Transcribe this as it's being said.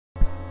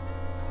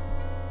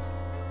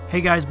Hey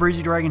guys,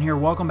 Breezy Dragon here.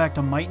 Welcome back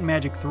to Might and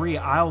Magic 3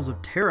 Isles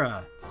of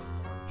Terra.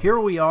 Here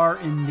we are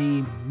in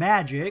the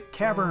Magic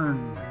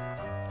Cavern.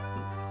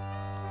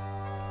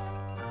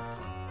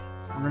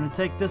 We're going to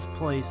take this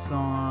place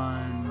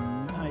on...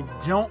 I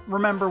don't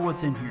remember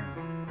what's in here.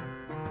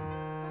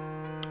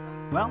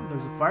 Well,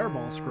 there's a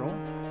fireball scroll.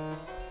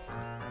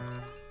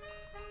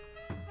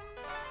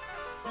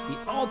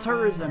 The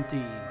altar is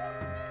empty.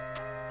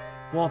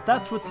 Well, if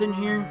that's what's in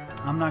here,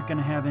 I'm not going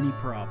to have any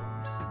problems.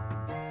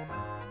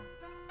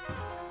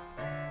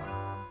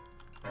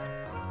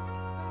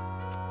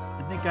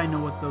 I think I know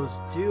what those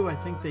do. I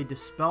think they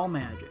dispel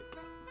magic.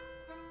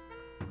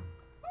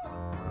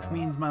 Which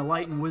means my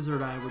light and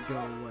wizard eye would go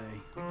away.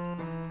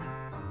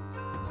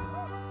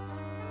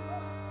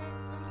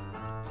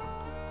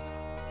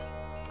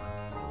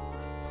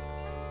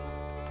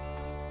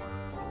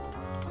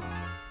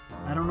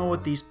 I don't know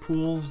what these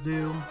pools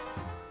do,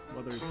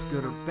 whether it's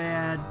good or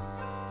bad.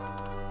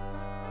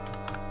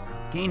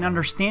 Gain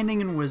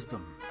understanding and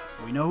wisdom.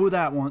 We know who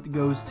that one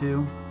goes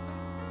to.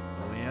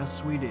 Oh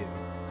yes, we do.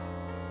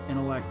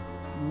 Intellect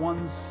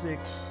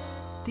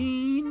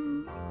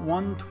 116,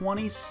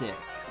 126.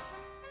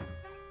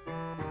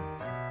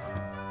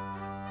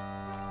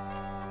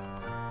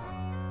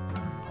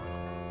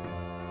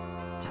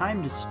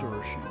 Time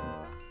distortion.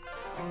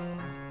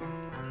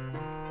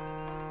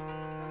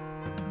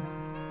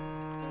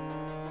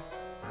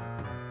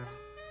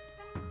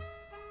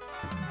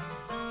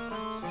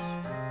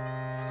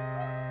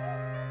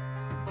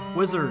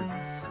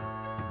 Wizards.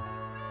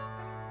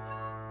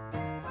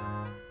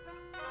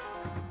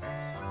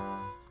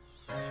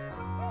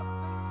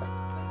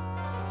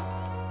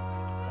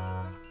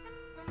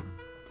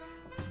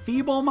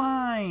 Feeble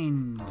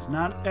Mind!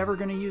 Not ever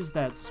going to use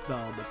that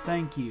spell, but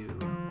thank you.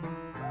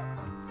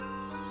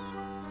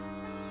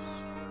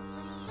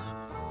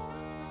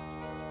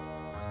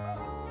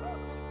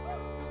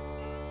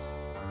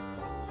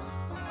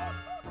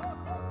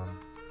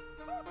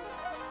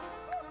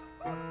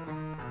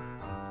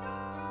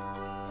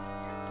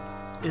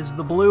 Is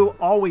the blue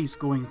always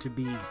going to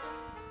be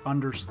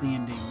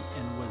understanding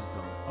and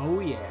wisdom?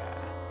 Oh yeah.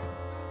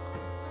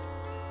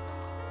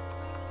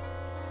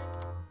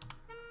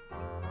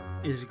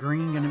 Is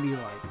green gonna be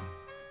like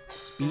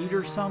speed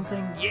or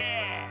something?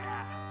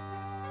 Yeah!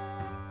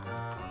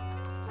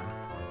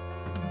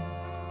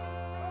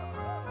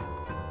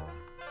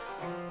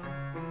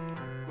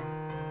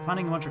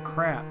 Finding a bunch of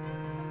crap.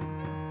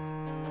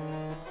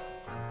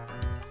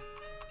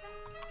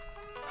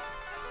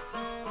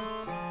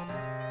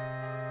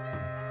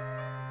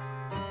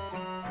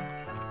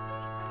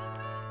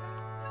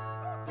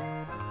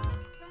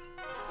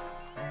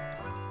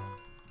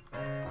 A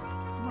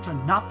bunch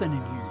of nothing in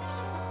here.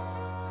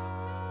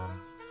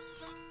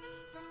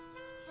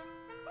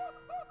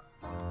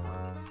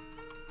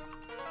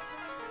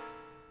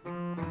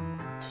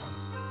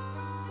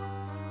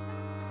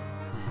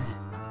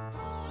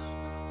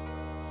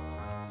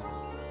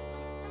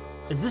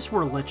 Is this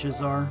where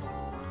liches are?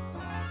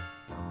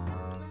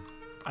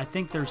 I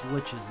think there's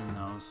liches in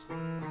those.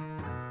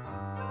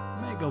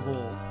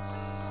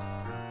 Megavolts.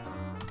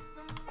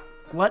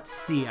 Let's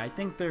see. I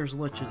think there's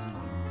liches in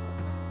here.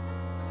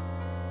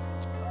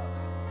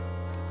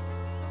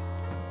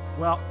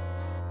 Well,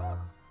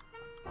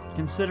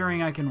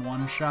 considering I can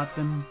one-shot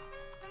them,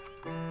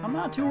 I'm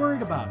not too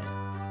worried about it.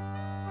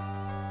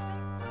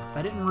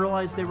 I didn't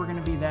realize they were going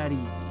to be that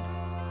easy.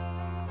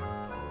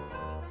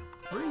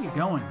 Where are you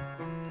going?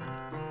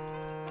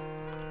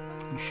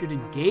 You should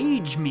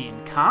engage me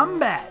in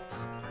combat.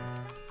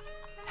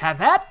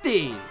 Have at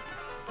thee,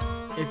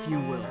 if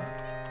you will.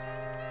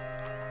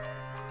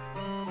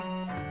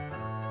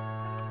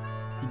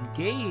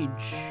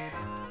 Engage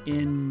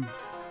in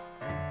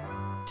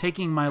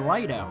taking my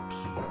light out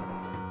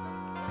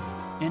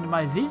and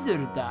my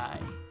wizard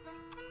eye.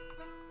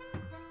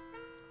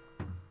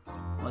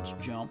 Let's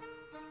jump.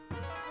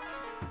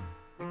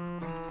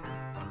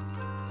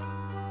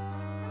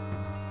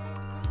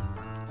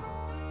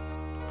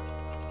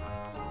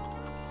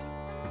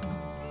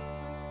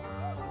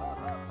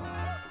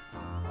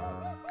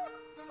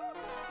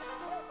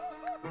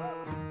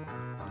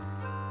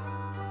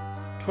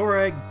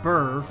 Torag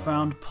Burr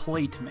found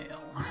plate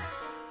mail.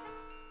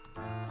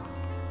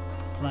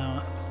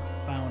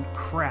 Found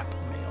crap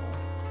mail.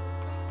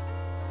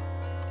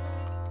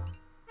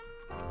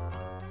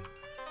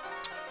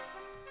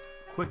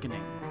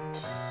 Quickening.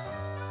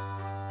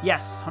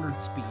 Yes, 100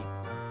 speed.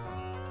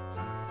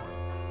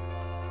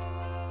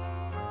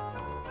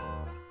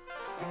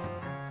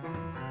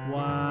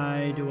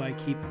 Why do I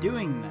keep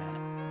doing that?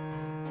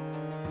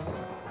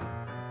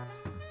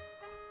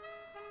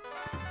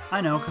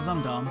 I know, because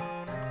I'm dumb.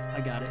 I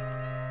got it.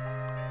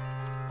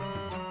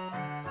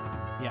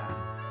 Yeah.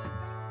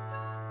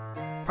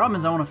 Problem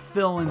is I want to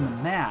fill in the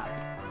map.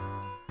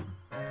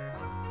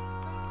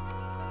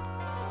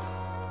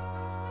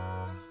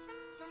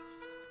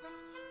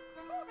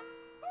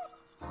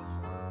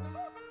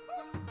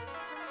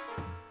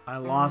 I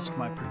lost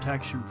my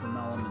protection from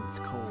elements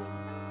cold.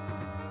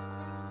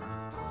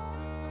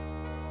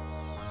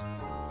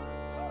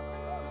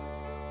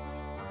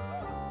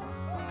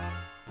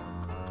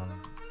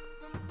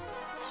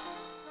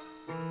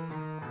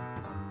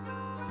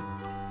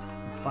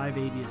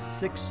 580 is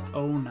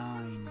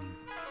 609.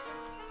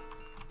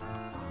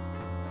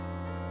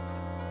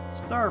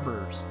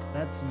 Starburst,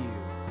 that's you.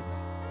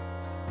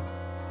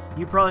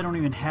 You probably don't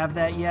even have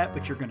that yet,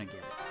 but you're gonna get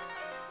it.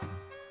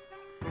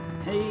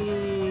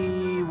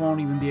 Hey,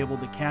 won't even be able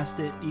to cast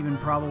it, even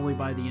probably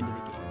by the end of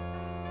the game.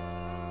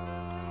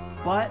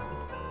 But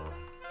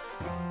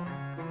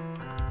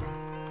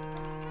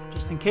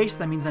just in case,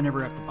 that means I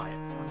never have to buy it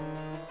for him.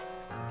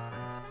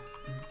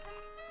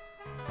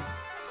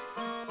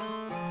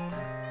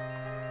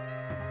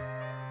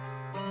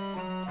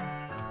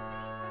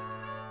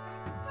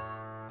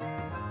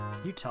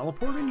 Can you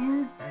teleport in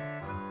here?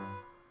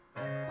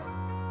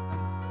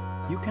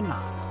 You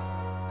cannot.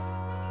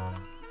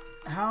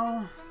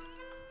 How?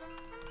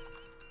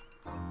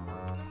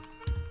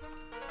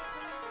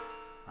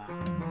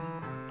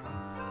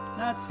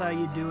 That's how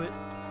you do it.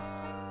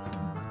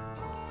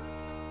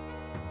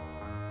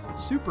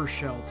 Super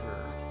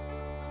Shelter.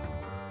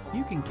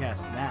 You can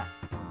cast that,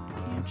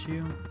 can't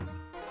you?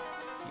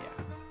 Yeah.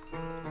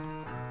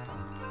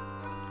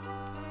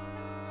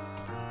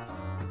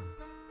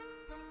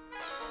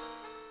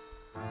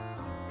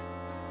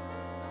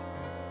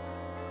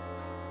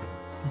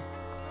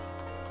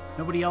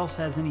 Nobody else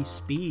has any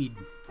speed.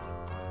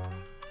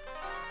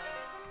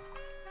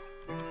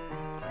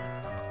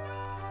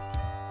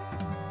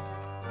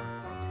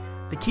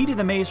 The key to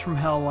the maze from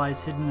hell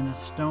lies hidden in a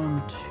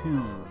stone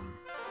tomb.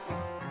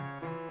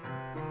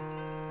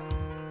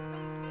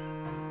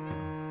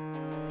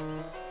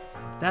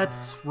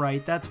 That's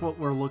right, that's what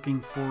we're looking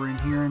for in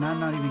here, and I'm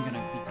not even going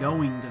to be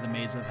going to the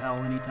maze of hell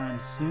anytime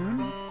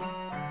soon.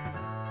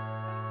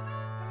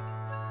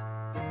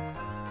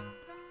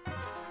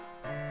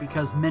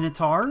 Because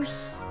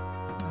Minotaurs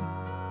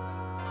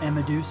and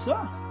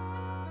Medusa.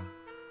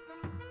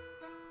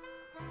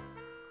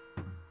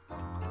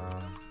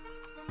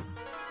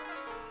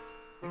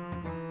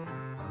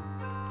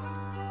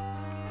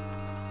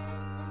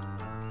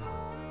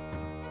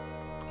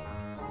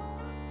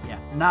 Yeah,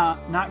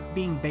 not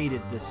being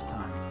baited this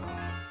time.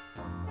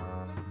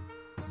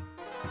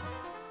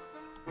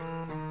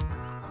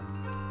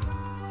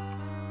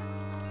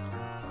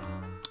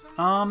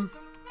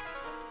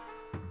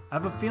 I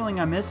have a feeling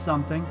I missed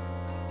something.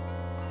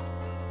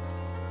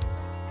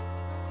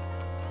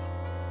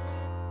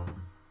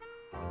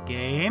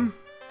 Game.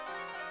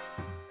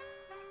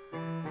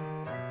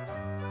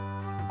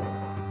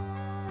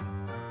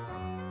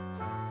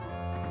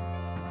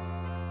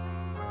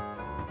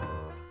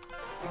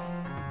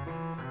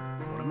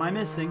 What am I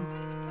missing?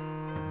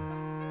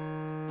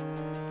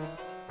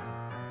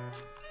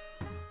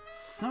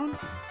 Son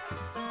of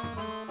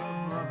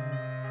a...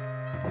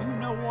 You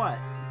know what?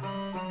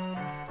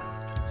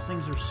 These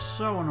things are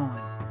so annoying.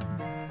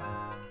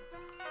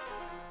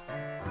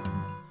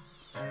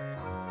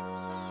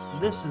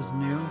 This is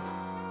new.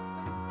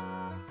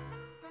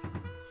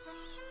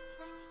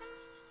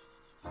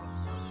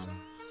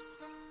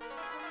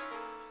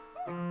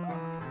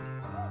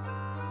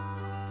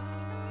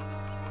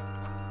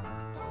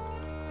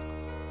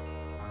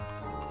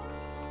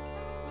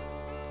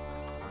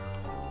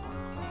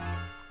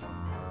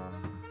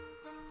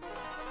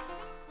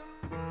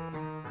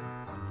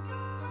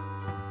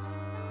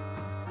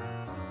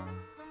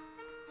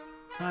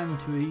 Time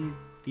to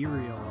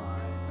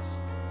etherealize.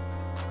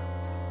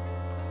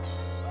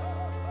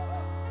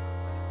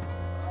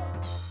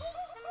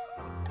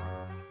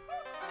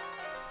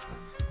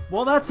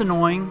 Well, that's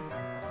annoying.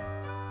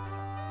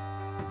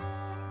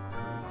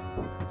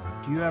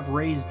 Do you have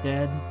raised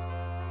dead?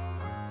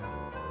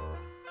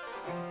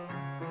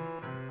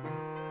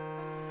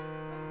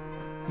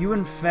 You,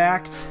 in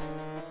fact,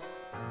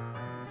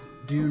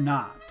 do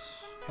not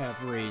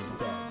have raised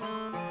dead.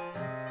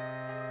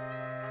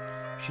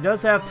 She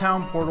does have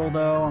Town Portal,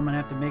 though. I'm going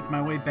to have to make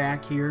my way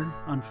back here,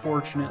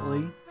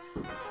 unfortunately.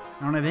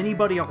 I don't have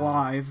anybody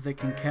alive that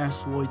can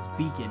cast Lloyd's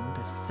Beacon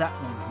to set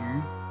one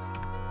here.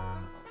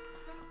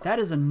 That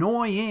is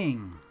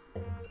annoying.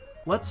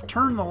 Let's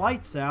turn the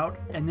lights out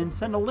and then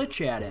send a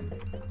Lich at him.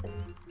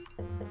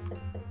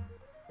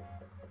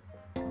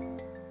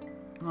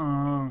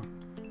 Oh.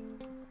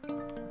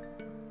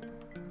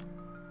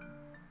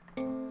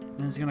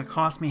 And it's going to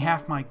cost me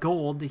half my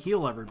gold to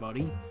heal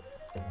everybody.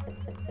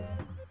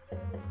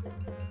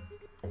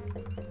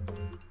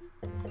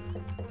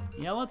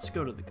 Yeah, let's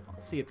go to the...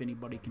 Let's see if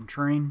anybody can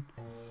train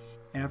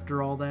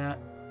after all that.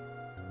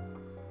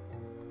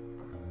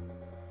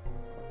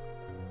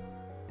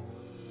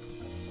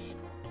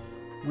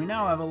 We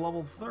now have a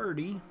level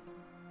 30.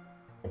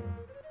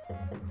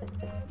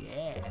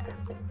 Yeah.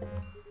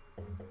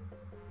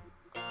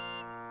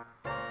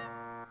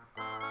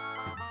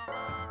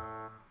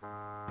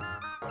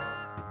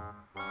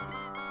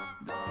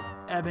 The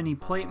ebony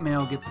plate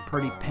mail gets a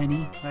pretty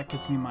penny. That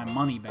gets me my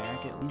money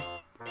back, at least.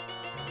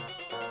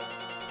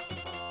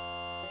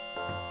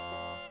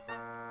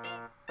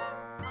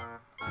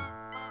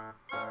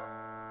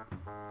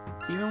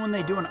 Even when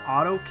they do an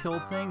auto kill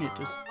thing, it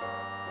just...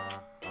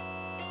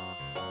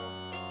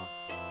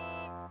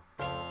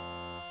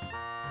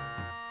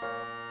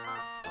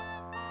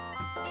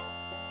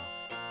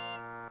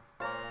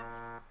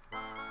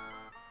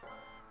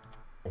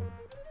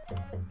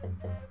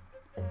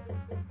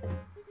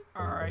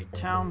 Alright,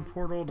 town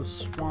portal to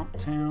Swamp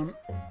Town.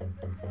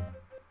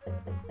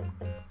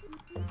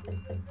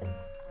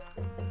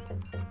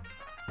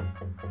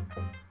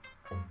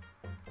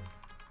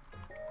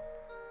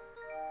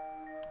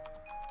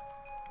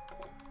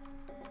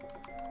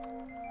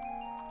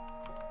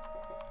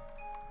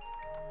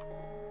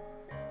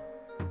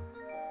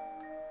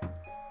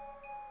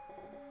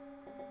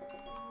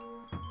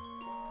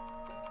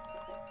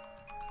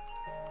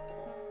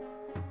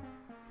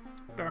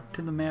 Back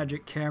to the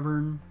magic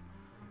cavern.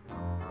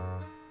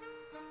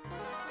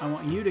 I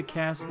want you to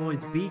cast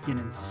Lloyd's Beacon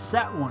and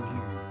set one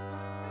here.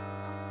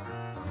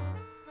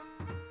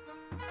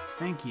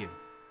 Thank you.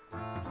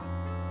 Now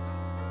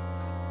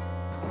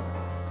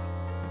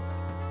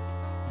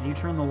you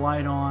turn the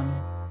light on.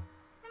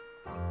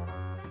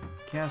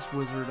 Cast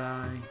Wizard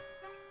Eye.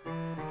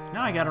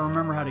 Now I gotta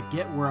remember how to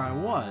get where I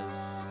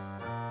was.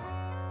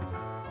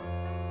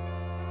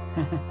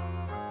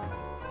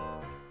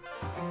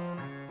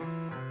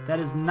 That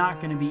is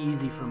not going to be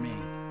easy for me.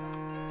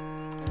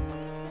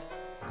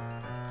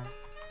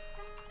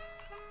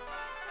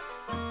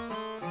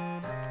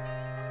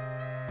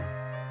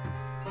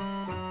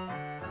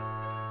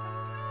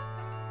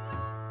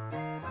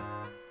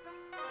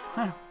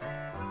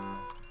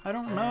 I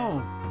don't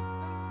know.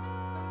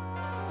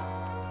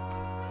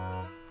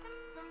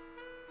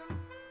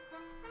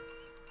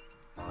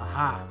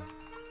 Aha.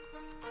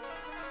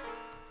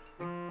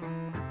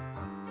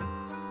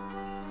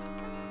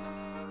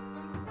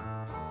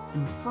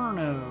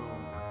 Inferno.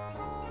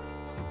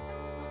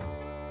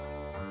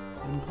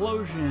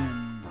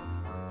 Implosion.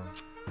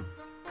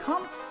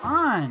 Come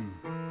on!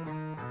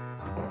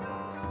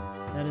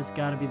 That has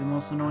got to be the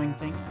most annoying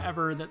thing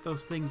ever, that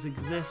those things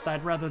exist.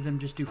 I'd rather them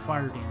just do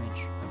fire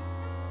damage.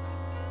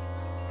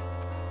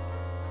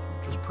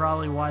 Which is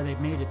probably why they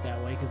made it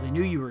that way, because they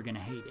knew you were going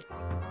to hate it.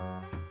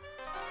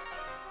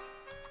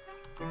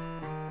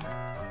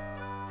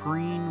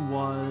 Green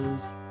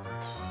was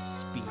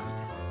speed.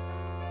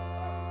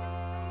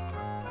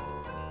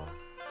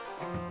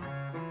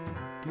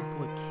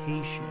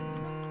 Duplication.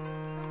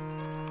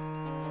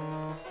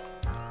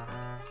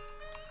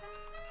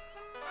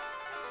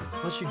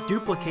 Lets you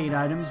duplicate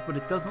items, but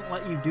it doesn't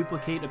let you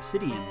duplicate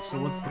obsidian,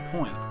 so what's the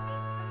point?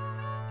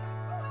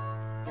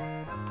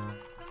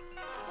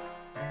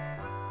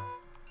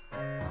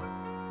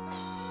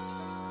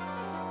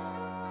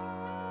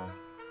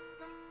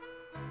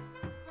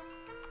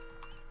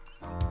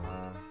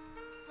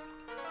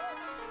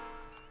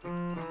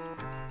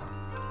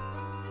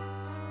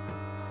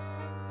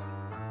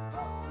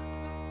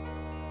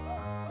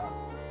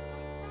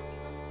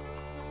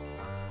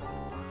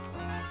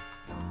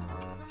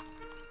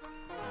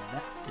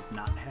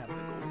 Not have the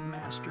gold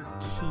master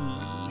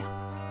key.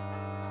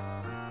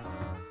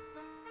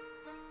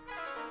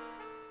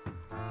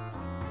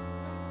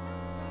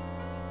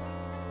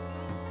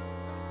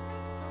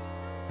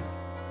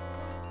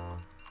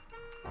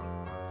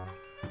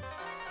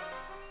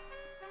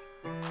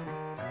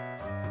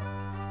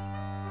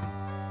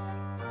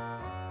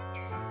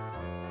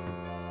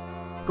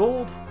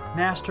 Gold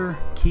master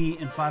key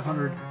and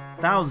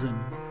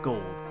 500,000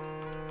 gold.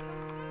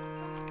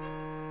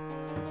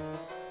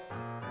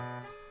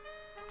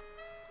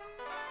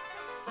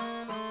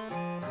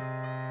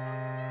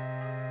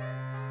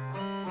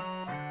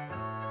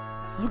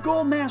 The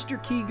gold master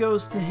key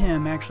goes to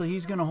him. Actually,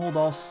 he's going to hold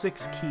all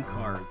 6 key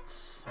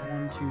cards.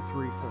 1, 2,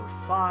 3, 4,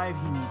 5.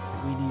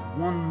 We need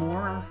one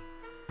more.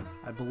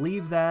 I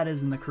believe that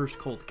is in the Cursed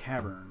Cold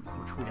Cavern,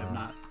 which we have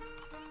not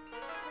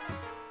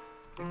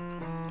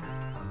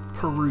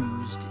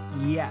perused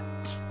yet.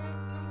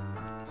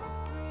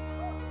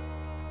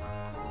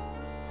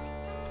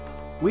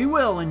 We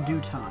will in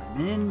due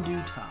time. In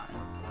due time.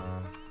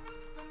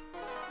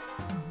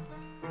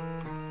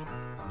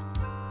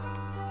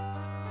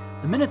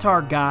 The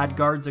Minotaur God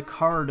guards a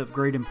card of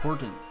great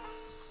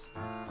importance.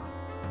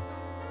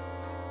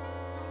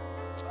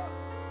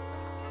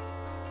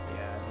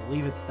 Yeah, I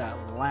believe it's that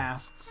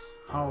last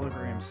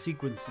hologram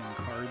sequencing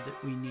card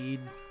that we need.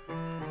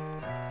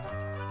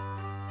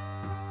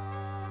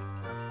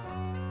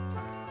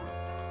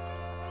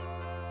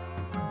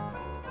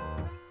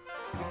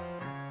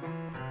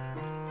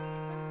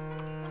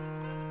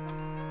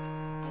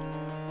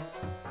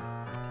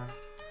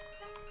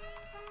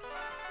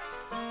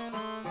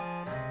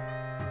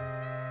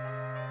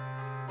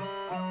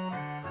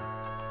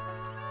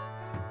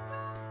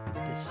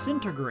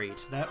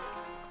 Disintegrate. I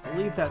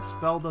believe that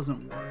spell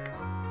doesn't work.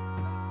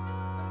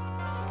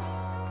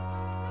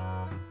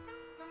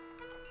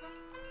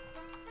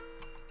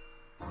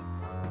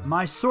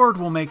 My sword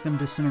will make them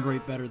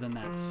disintegrate better than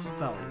that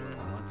spell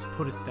will. Let's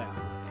put it that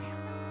way.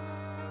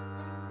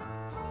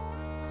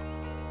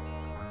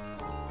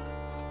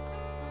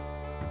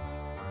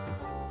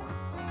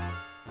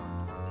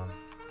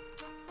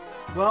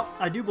 Well,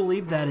 I do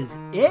believe that is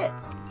it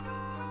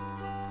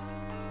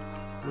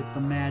with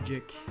the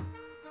magic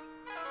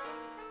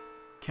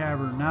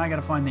cavern. Now I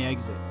gotta find the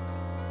exit.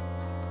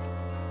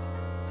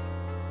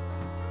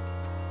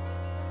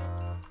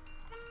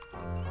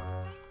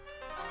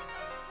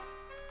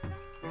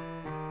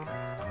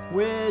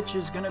 which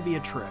is going to be a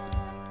trip.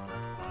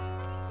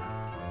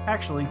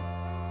 Actually,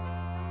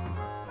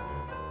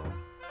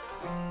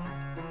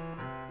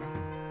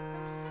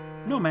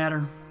 no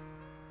matter.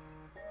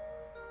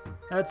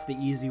 That's the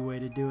easy way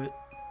to do it.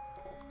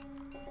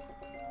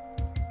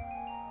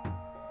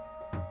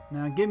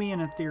 Now give me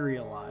an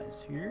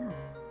etherealize here.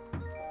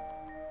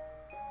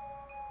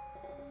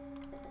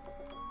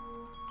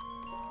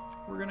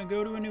 We're gonna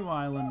go to a new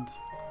island.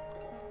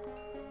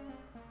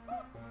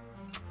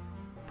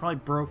 Probably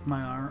broke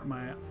my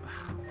arm,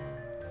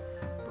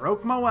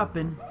 broke my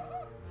weapon.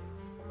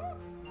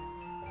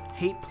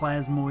 Hate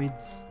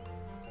plasmoids.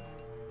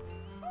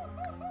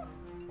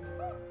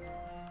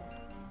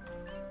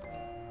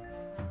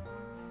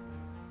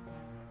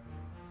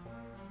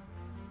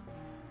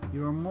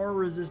 You are more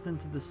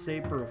resistant to the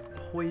Saper of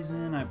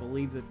Poison. I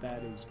believe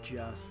that is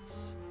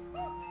just...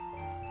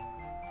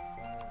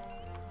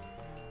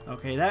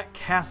 Okay, that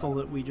castle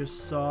that we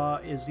just saw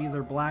is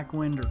either Black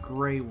Wind or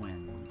Grey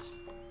Wind.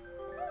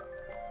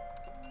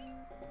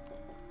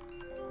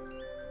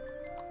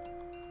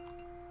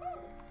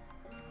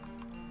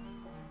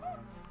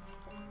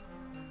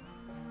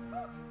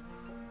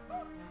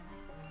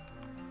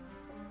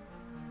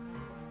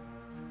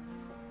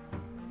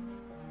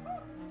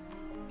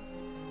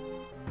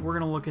 We're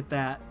going to look at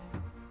that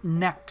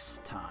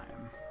next time.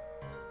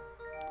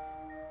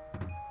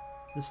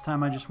 This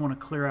time I just want to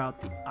clear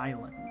out the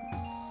islands.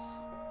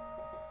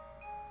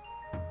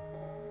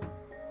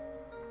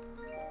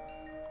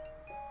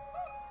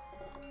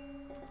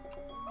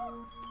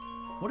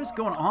 What is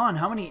going on?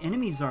 How many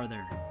enemies are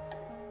there?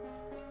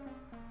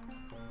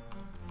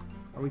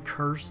 Are we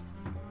cursed?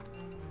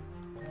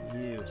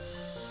 You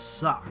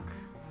suck.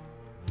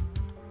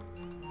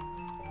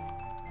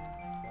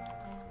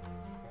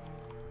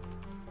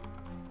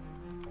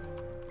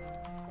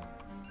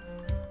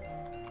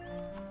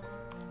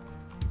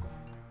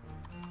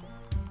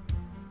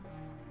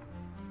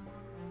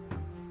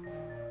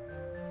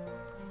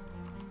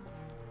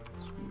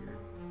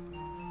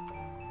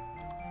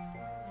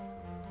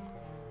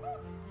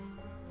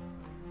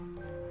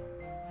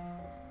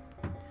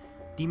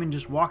 Demon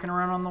just walking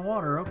around on the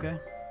water, okay.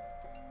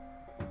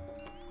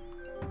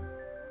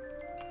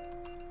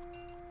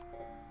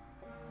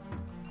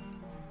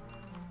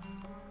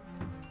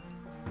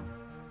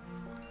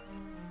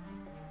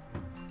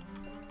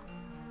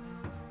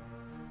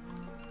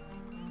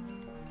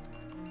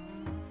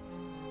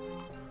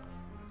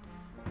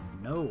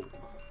 No.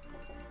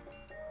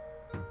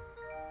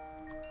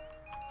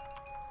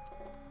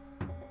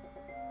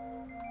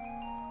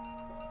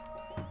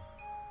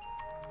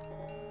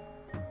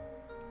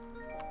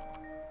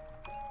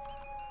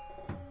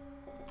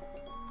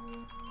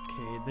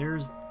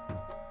 There's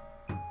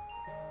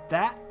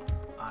that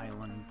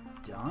island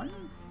done.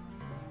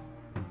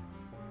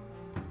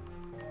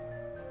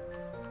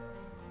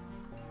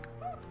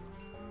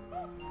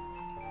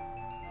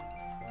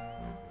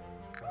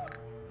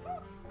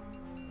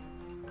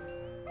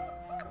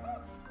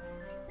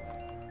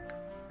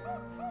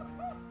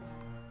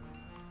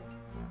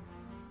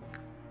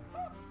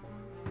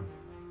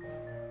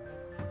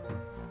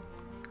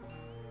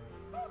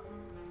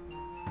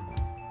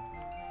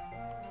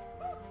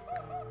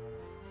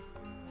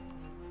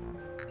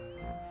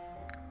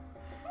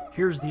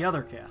 Here's the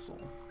other castle,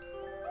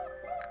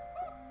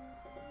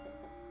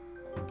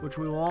 which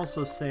we will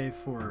also save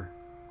for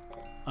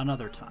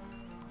another time.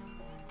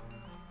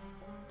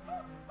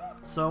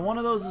 So one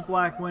of those is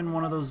Black Wind,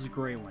 one of those is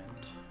Grey Wind.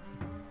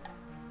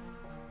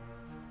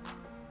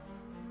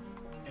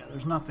 Yeah,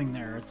 there's nothing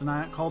there. It's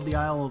called the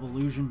Isle of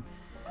Illusion.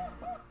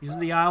 These are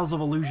the Isles of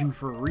Illusion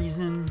for a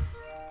reason.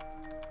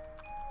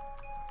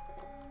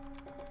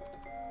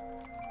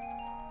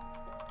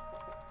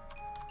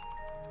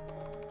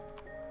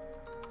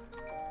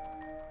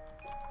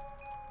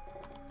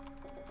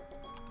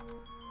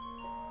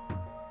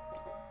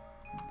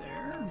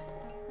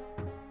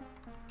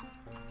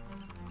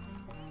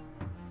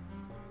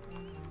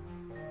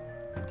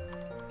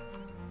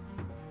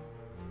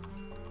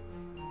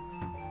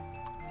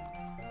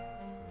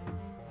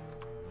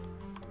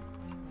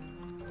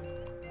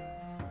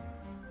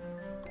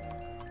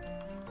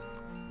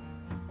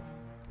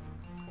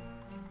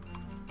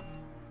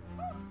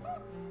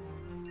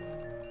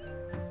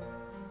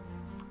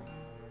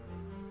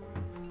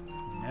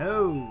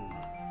 No.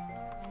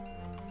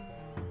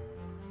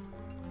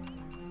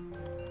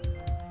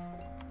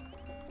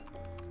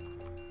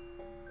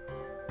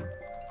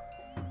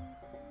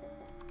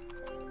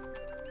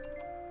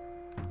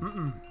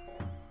 Mm-mm.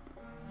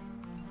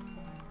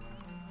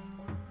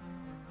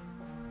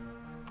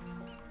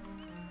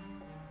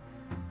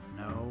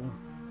 No.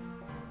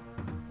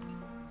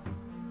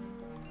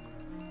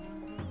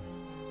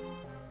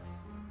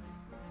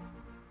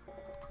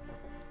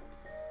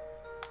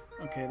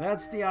 Okay,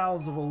 that's the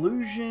Isles of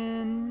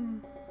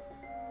Illusion.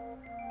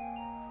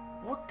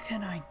 What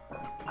can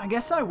I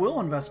guess I will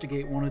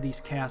investigate one of these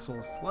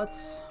castles.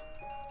 Let's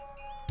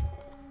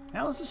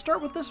just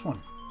start with this one.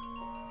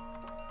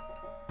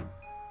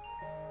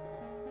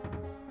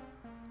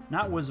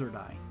 Not Wizard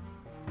Eye.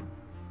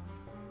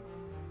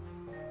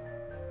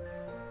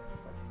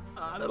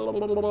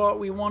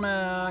 We want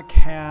to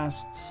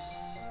cast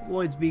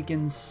Lloyd's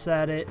Beacon,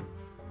 set it.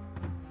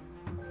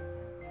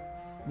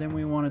 Then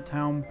we want a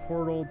town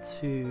portal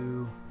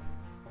to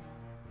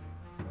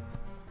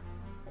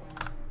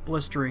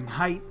Blistering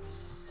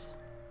Heights.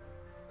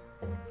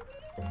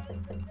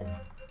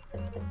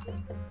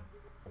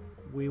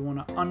 We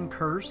want to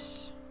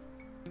uncurse.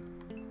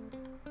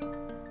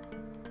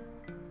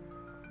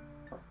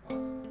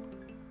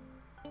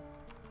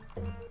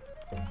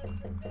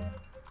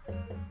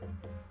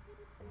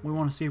 We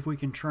want to see if we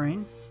can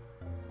train.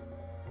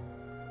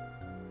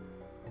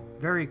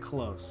 Very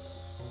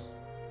close.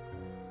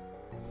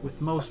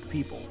 With most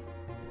people.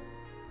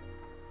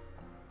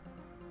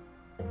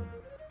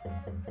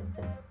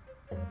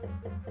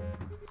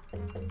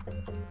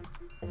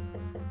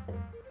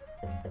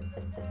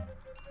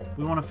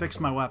 We want to fix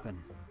my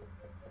weapon.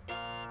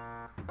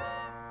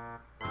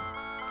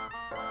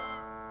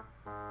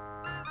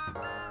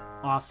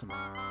 Awesome.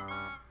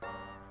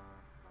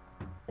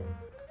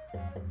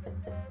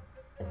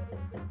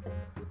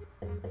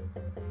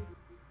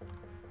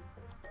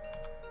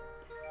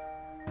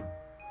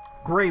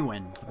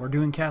 Greywind. We're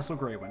doing Castle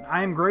Greywind.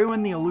 I am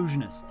Greywind the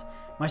Illusionist.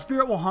 My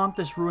spirit will haunt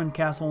this ruined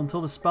castle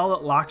until the spell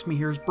that locks me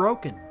here is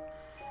broken.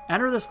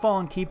 Enter this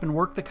fallen keep and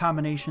work the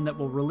combination that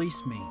will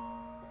release me.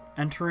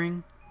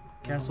 Entering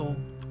Castle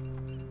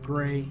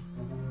Greywind.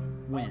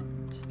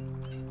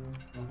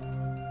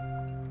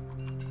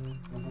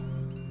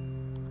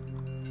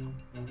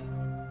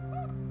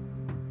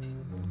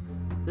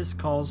 This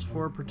calls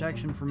for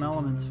protection from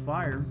elements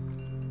fire.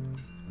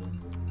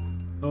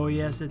 Oh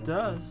yes, it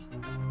does.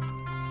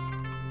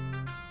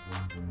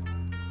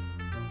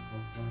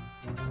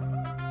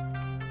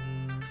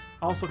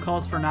 Also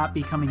calls for not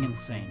becoming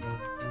insane.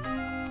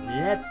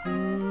 Let's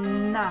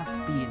not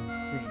be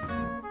insane.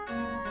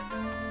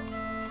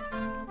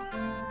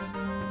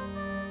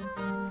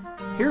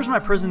 Here's my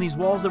prison, these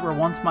walls that were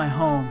once my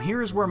home.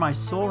 Here is where my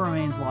soul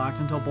remains locked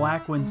until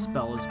Blackwind's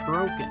spell is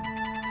broken.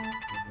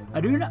 I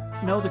do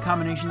not know the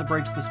combination that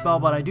breaks the spell,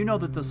 but I do know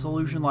that the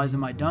solution lies in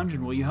my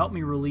dungeon. Will you help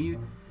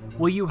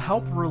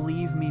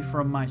relieve me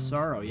from my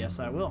sorrow? Yes,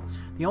 I will.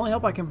 The only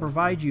help I can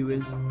provide you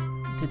is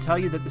to tell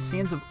you that the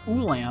sands of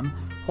Ulam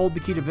hold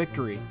the key to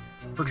victory.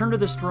 Return to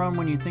this throne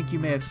when you think you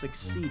may have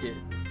succeeded.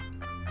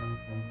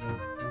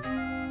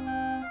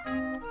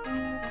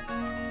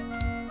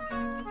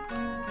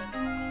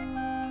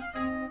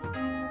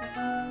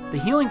 The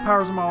healing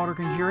powers of my water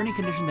can cure any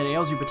condition that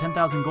ails you, but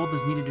 10,000 gold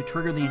is needed to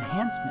trigger the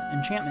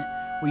enchantment.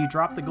 Will you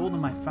drop the gold in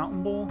my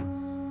fountain bowl?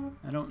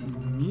 I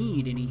don't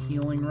need any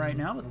healing right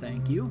now, but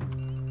thank you.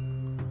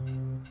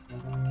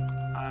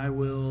 I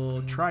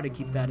will try to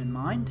keep that in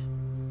mind.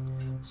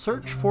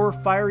 Search for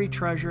fiery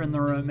treasure in the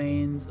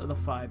remains of the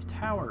 5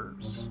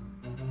 towers.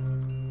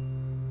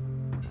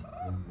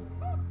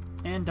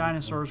 And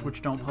dinosaurs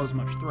which don't pose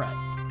much threat.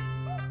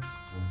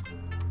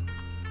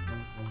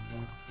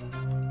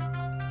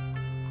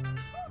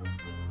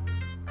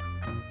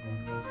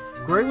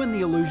 Greywind the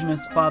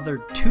Illusionist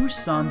fathered 2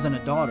 sons and a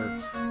daughter.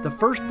 The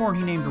firstborn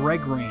he named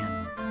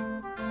Regran.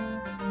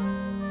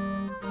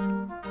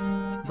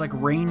 It's like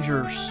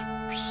Ranger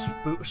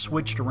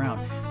switched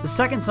around. The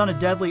second son, a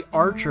deadly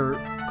archer,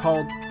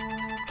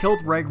 killed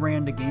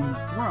Regran to gain the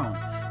throne.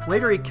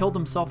 Later he killed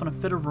himself in a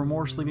fit of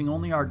remorse, leaving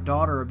only our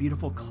daughter, a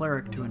beautiful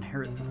cleric, to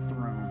inherit the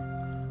throne.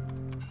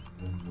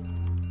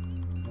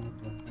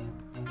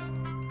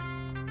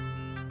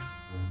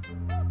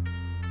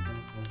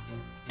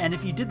 And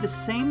if you did the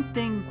same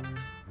thing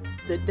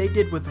that they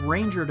did with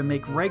Ranger to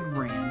make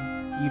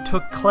Regran, you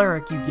took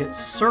Cleric, you get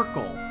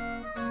Circle.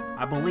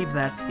 I believe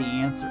that's the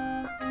answer.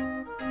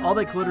 All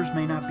that glitters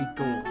may not be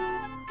gold.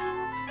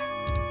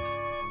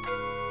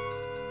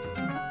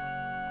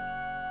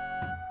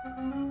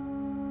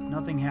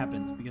 Nothing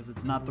happens because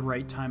it's not the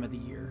right time of the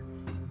year.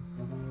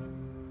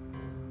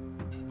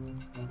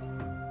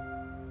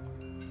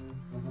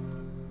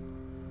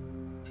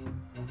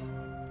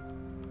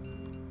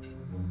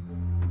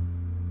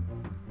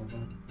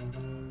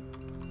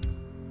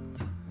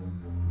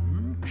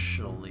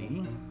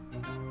 Actually,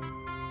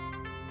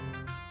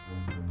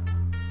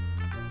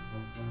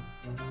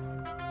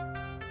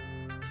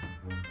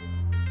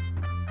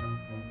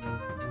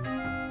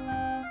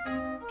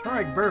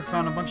 Tarek Burr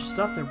found a bunch of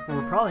stuff that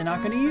we're probably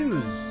not going to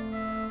use.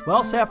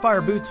 Well,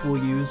 Sapphire Boots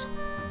we'll use.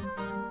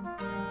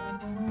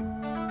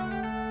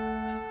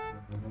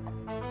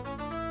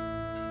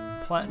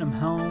 Platinum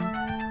Helm.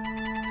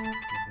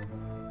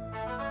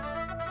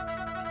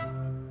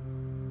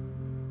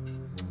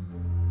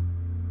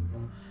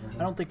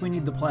 I don't think we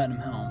need the Platinum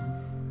Helm.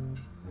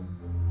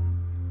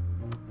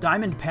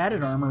 Diamond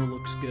Padded Armor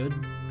looks good.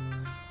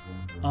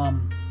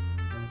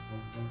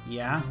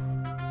 Yeah.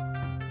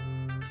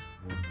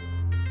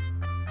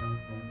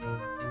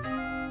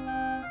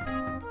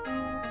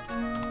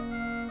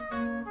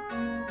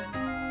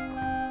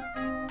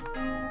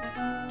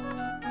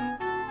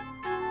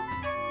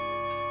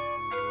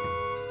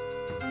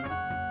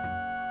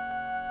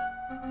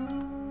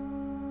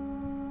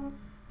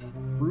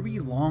 Ruby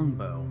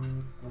Longbow.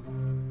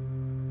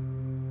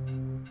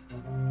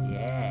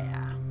 Yeah.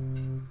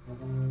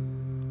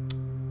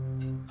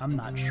 I'm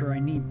not sure I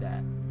need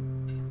that.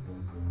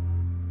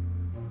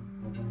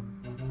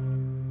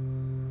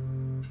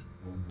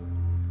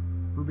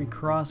 Ruby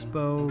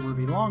crossbow,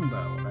 ruby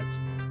longbow. That's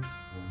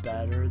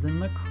better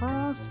than the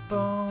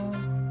crossbow.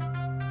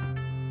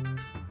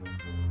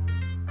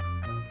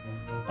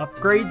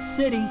 Upgrade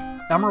city.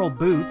 Emerald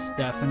boots,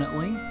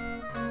 definitely.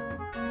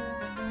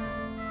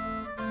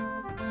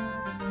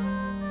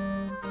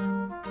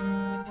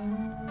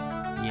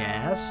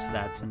 Yes,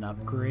 that's an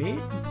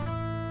upgrade.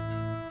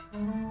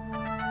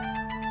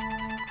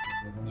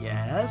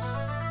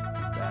 Yes,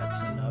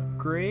 that's an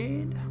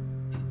upgrade.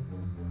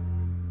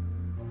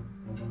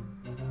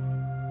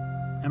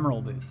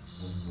 Emerald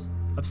boots.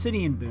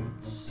 Obsidian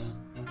boots.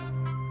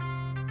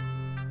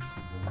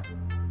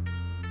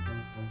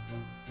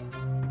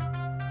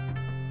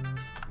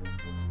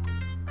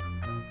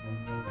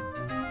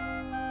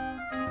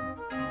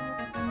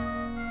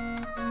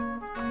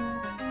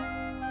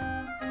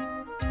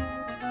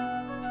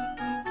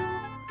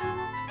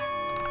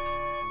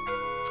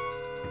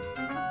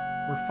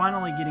 We're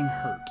finally getting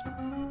hurt.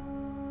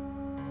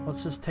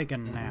 Let's just take a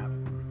nap.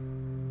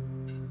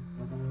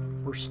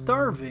 We're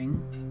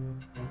starving.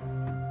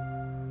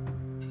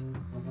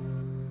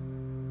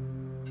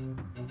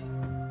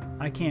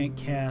 I can't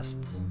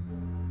cast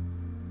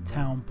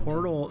town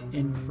portal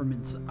in from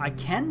inside. I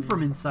can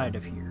from inside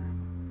of here.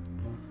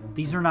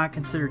 These are not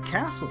considered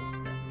castles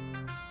then.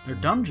 They're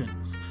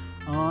dungeons.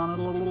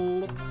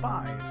 On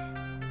 5.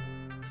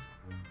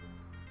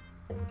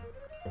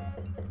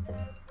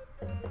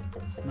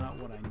 That's not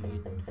what I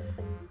need.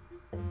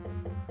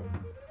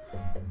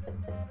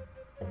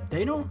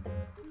 They don't...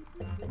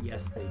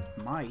 Yes, they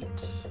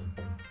might.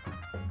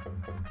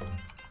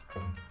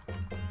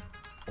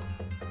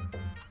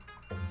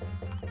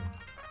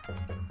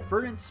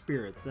 Verdant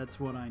spirits, that's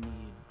what I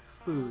need.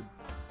 Food.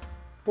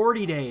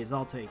 40 days,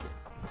 I'll take it.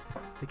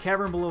 The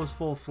cavern below is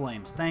full of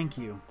flames. Thank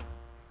you.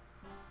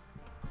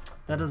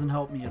 That doesn't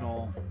help me at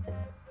all.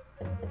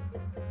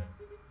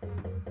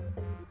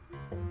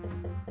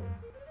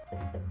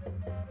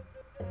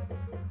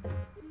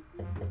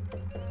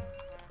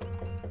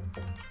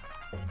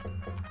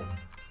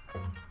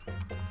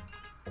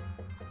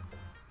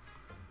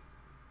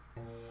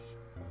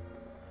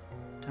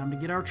 Time to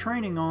get our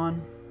training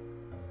on.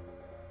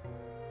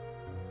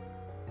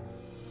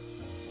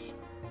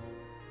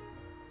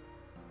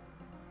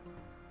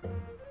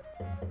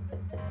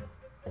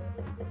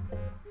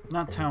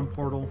 Not town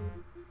portal.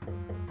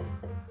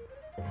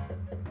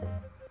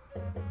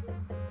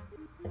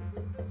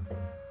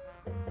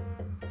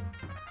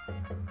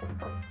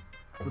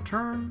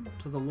 Return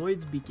to the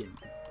Lloyd's Beacon.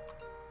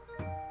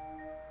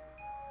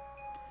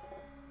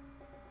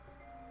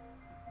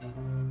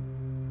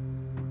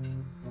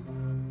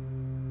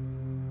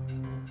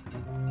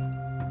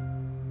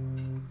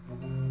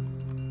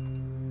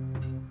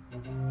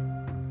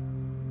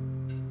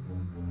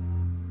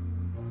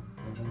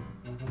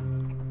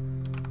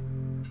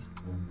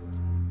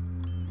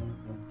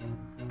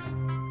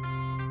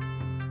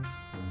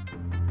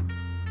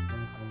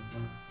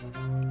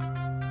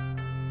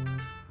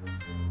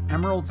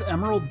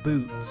 Emerald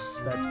boots.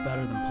 That's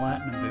better than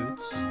platinum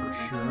boots, for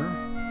sure.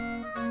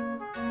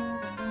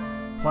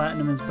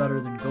 Platinum is better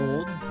than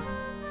gold.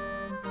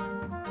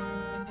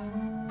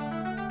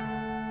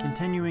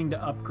 Continuing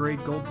to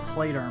upgrade gold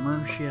plate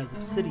armor, she has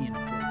obsidian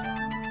plate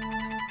armor.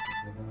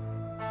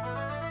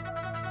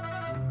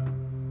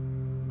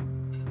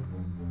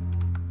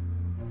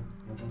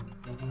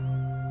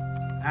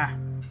 Ah!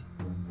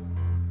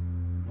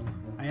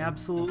 I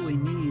absolutely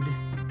need to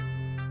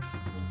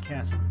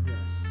cast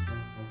this.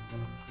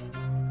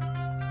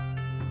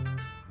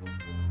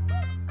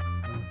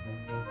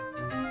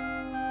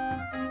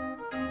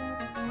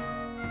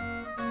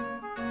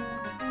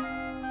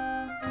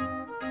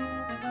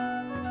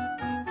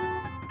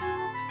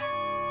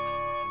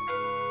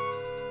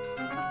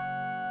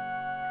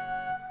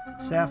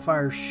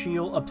 Sapphire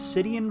shield,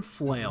 obsidian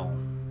flail.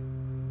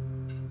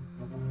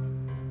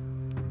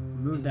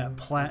 Remove that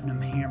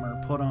platinum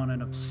hammer, put on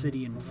an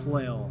obsidian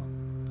flail,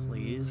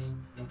 please.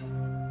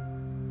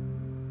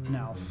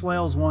 Now,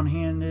 flail's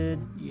one-handed,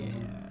 yeah.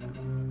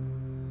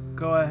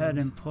 Go ahead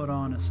and put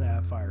on a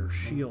sapphire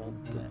shield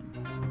then.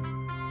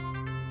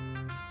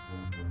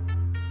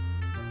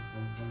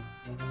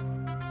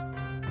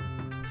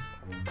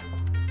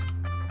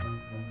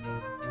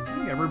 I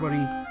think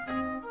everybody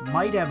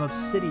might have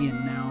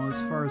obsidian now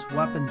as far as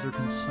weapons are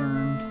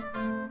concerned.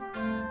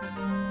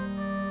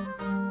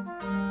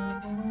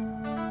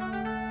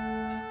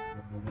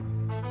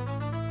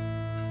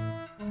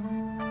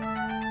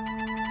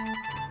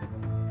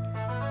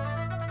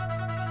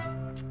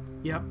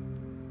 Yep.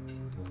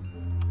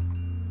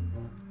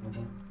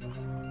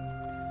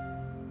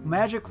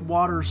 Magic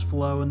waters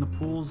flow in the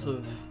pools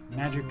of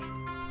magic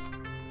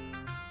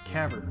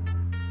cavern.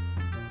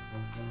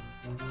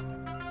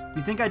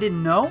 You think I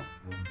didn't know?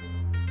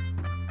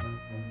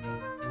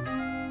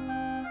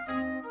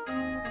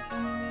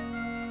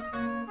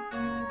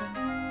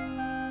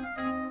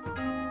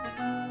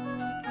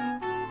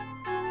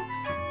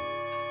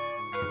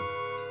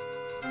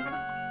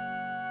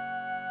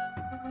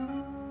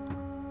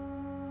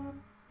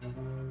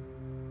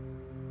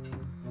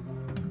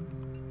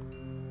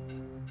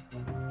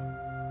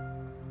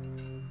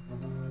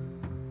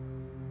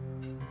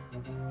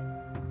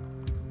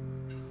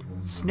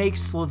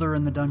 Snakes slither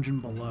in the dungeon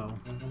below.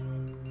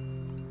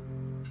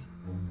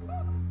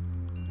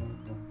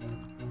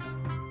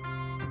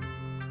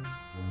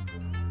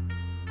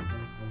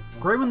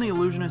 Graven the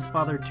Illusionist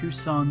fathered 2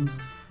 sons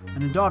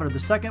and a daughter. The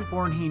second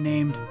born he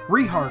named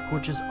Rehark,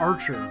 which is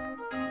Archer.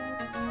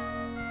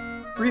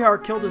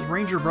 Rehark killed his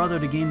ranger brother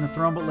to gain the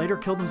throne, but later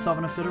killed himself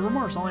in a fit of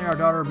remorse. Only our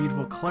daughter, a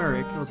beautiful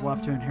cleric, was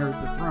left to inherit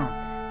the throne.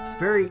 It's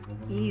very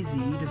easy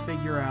to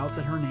figure out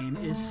that her name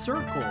is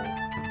Circle,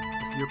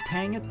 if you're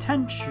paying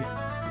attention.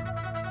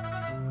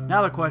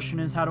 Now the question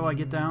is, how do I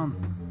get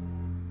down?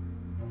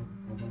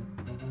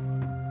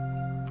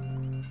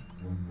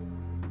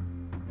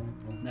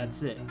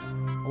 That's it.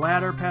 A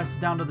ladder passes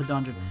down to the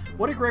dungeon.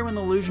 What did Graven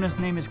the Illusionist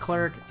name his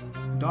cleric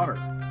daughter?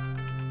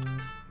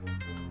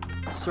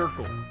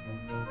 Circle.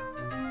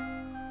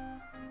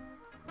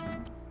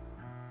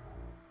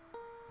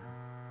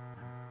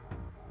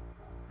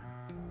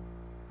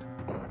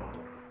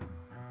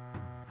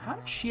 How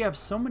does she have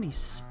so many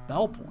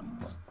spell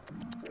points?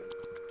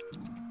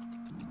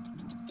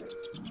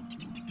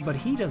 But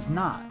he does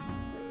not.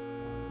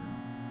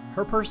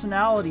 Her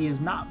personality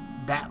is not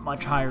that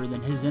much higher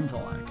than his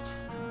intellect.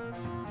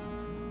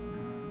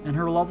 And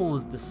her level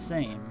is the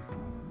same.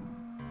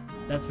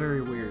 That's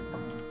very weird.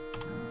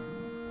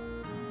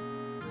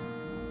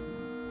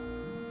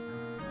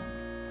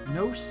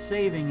 No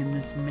saving in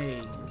this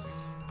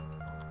maze.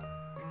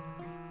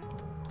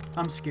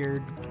 I'm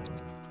scared.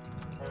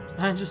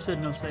 I just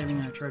said no saving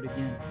and I tried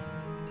again.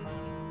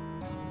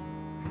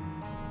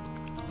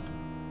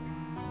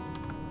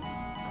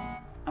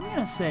 I'm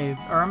gonna save,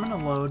 or I'm gonna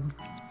load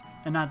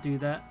and not do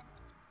that.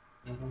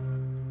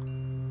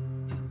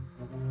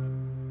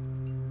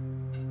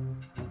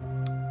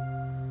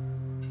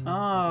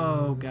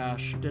 Oh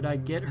gosh, did I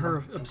get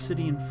her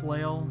obsidian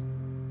flail?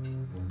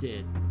 I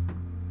did.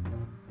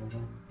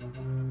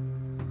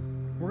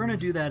 We're gonna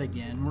do that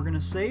again. We're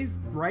gonna save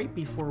right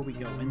before we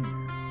go in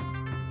there.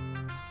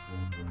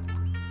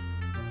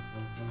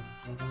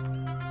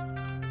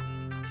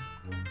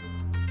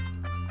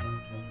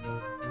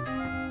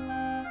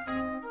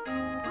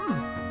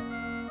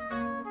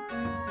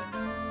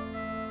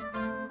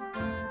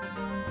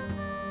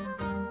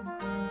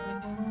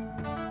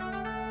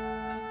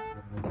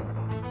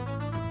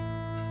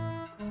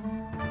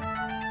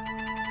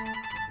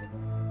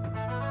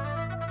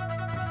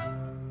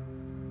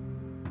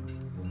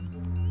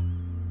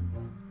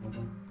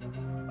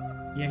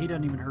 Yeah, he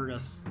doesn't even hurt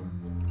us.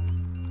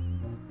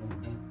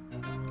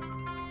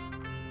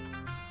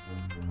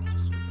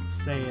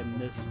 Just say in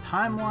this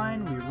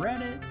timeline, we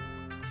read it.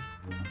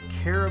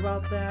 Don't care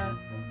about that.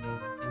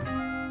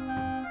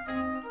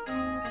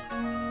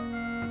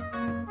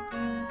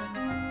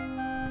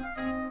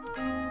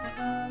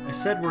 I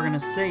said we're gonna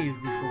save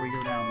before we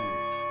go down there.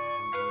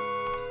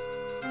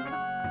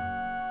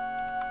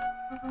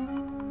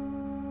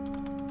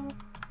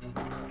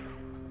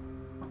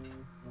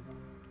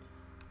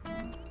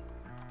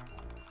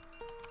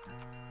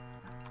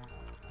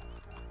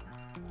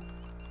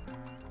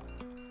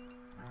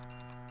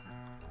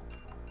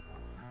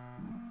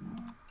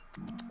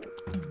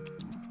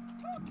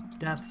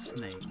 Death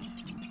Snake.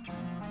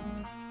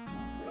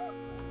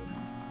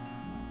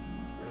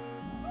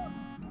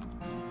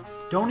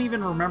 Don't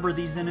even remember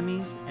these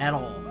enemies at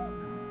all.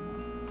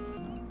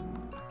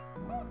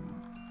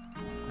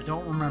 I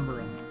don't remember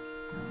them.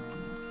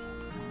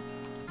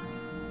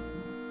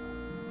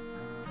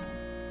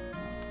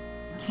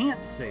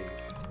 Can't save.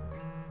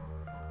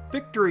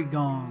 Victory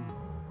Gong.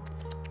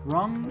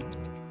 Rung,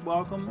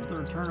 welcome the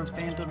return of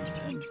Phantom.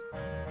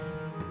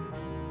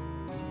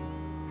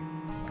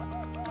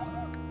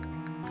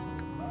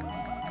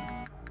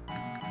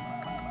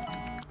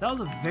 That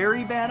was a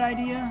very bad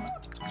idea,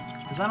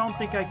 because I don't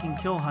think I can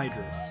kill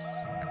Hydrus.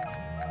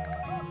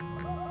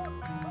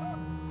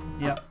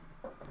 Yep.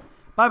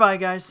 Bye-bye,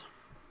 guys.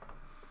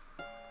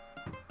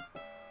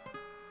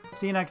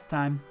 See you next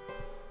time.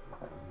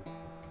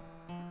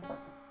 I'm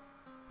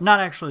not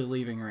actually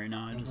leaving right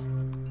now, I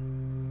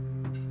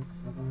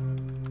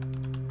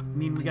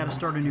mean, we gotta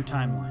start a new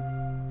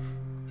timeline.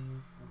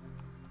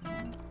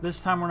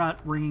 This time we're not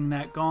ringing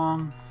that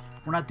gong.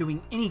 We're not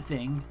doing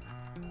anything.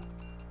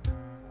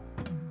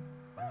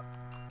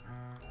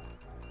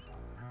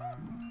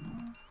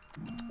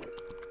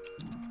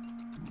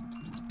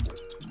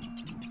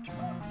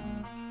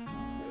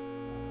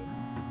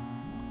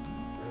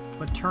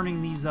 But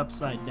turning these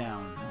upside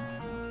down.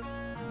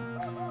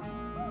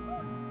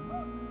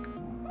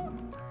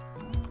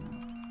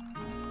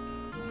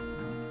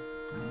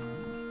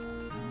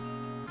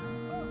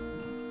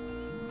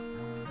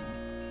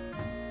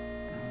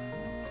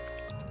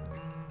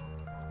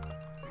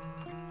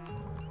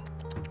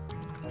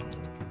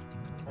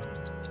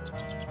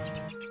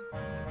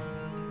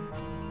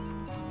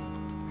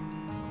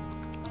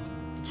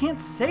 You can't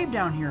save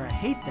down here, I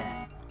hate that.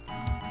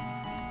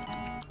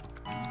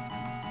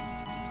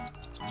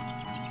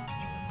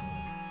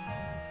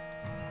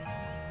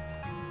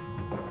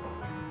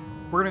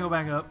 We're gonna go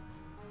back up.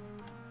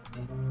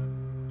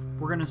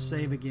 We're gonna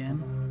save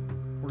again.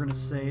 We're gonna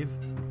save.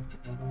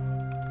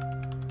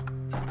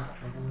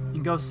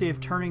 And go see if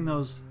turning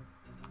those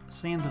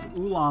sands of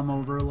Ulam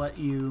over let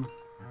you...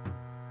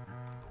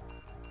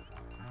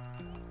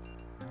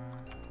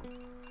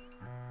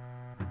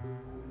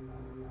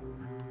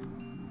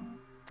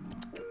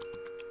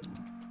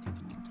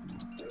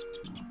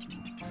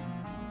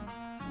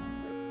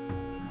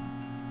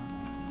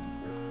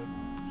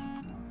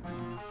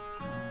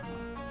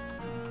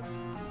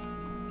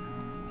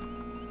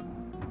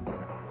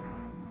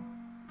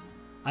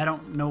 I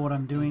don't know what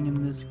I'm doing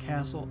in this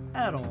castle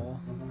at all.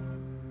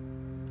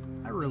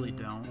 I really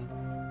don't.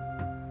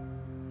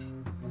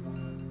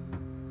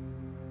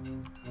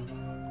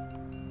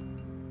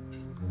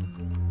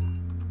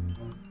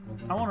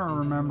 I want to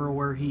remember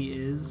where he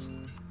is.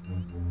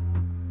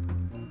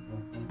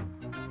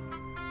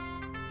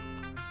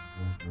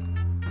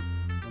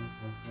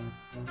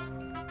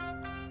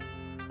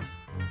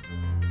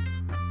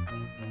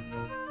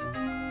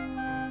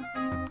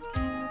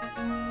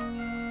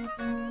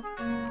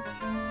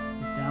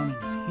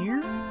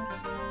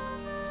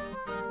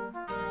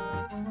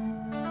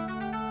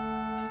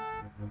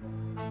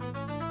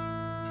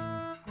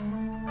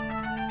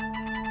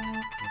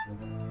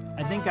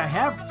 I think I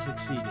have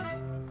succeeded.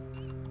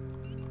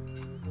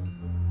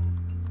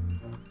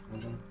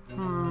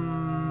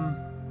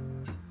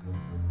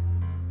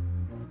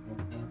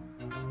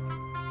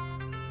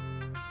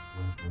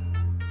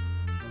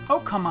 Oh,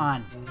 come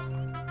on.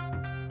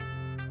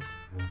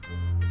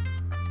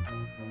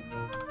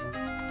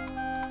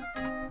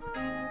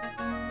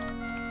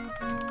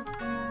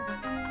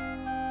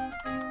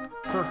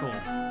 Circle.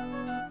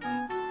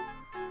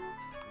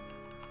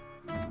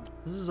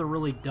 This is a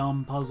really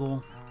dumb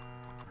puzzle.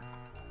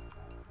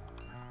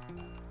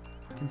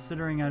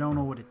 Considering I don't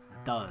know what it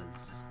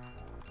does.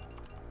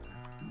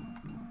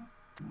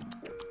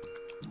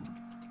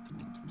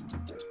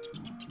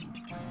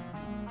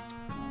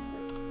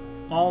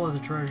 All of the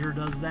treasure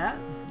does that.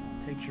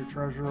 Takes your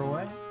treasure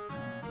away.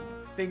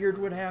 Figured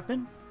would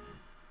happen.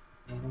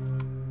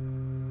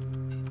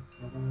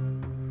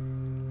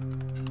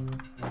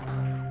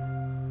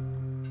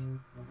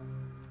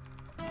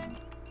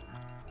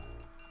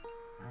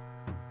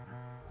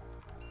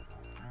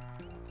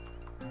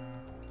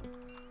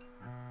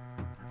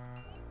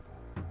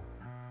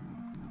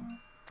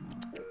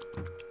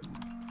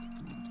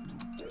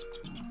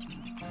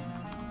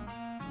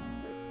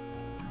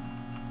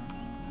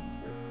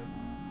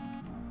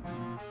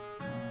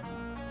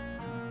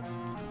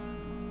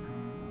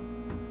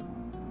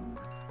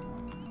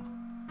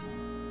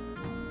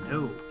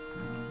 No.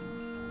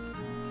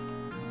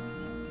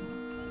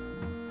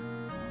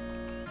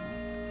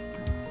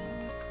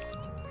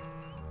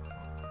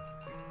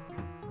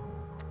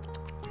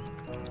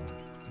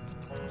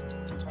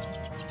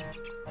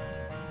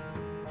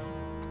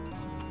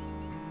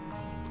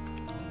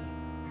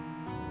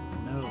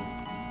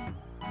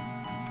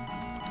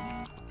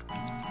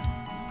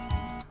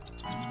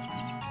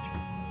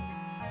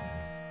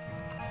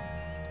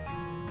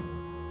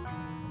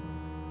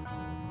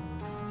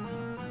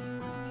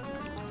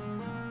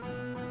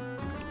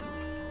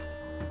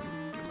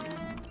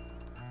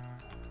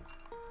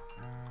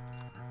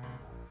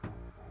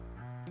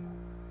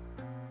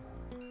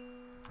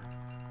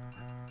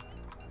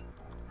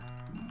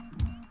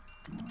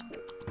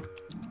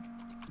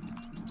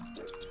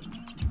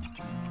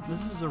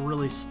 This is a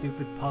really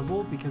stupid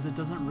puzzle because it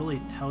doesn't really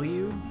tell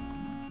you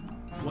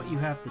what you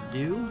have to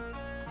do.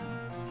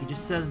 He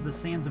just says the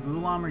sands of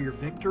Ulam are your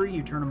victory,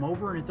 you turn them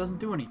over, and it doesn't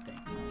do anything.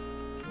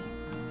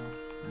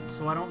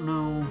 So I don't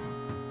know...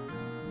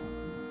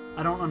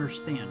 I don't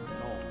understand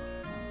at all.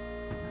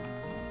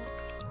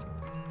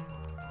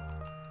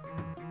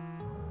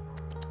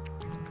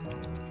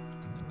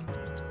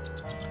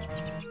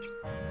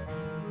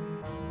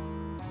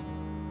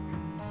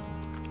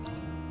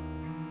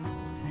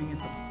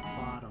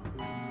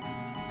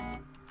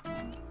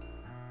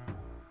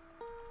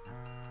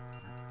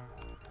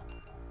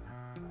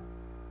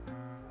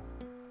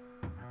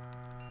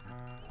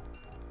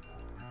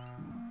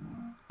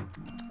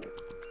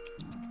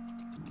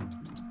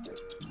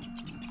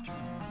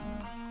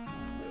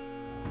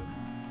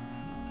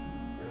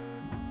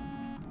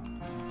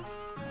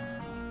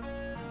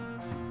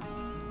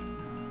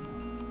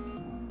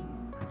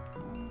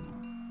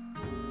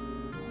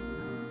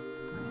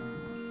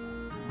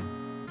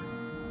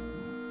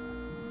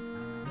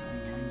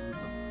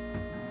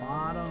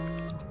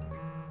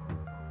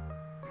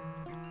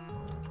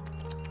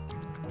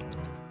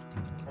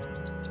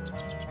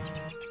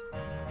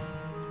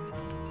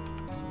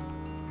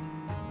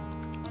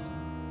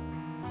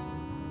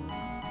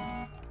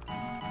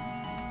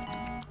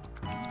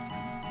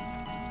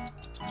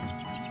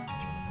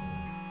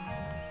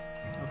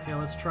 Okay,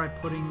 let's try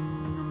putting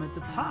them at the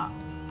top.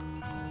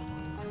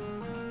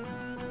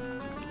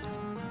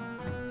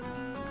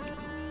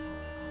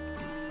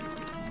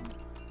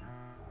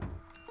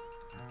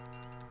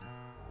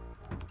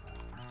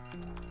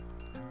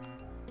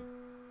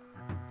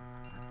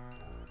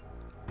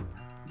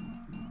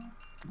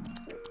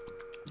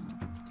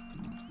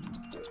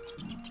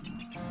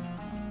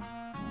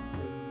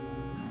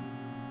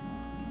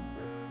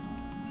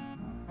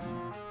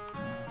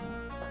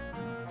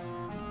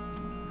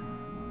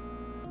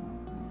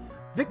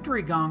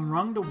 Victory Gong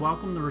rung to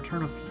welcome the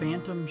return of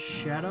Phantom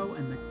Shadow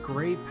and the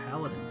Grey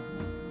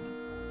Paladins.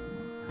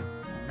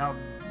 Now,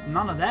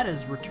 none of that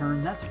is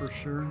returned, that's for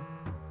sure.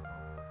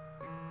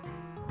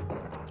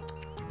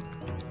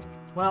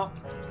 Well,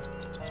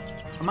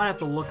 I might have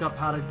to look up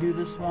how to do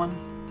this one.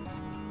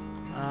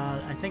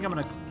 I think I'm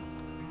going to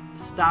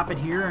stop it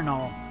here, and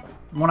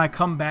when I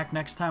come back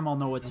next time, I'll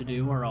know what to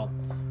do, or I'll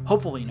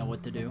hopefully know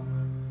what to do.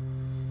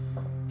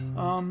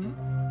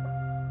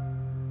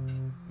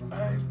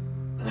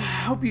 I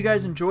hope you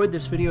guys enjoyed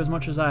this video as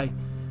much as I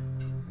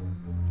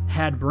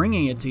had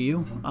bringing it to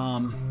you.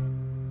 I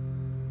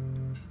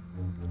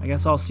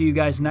guess I'll see you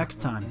guys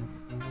next time.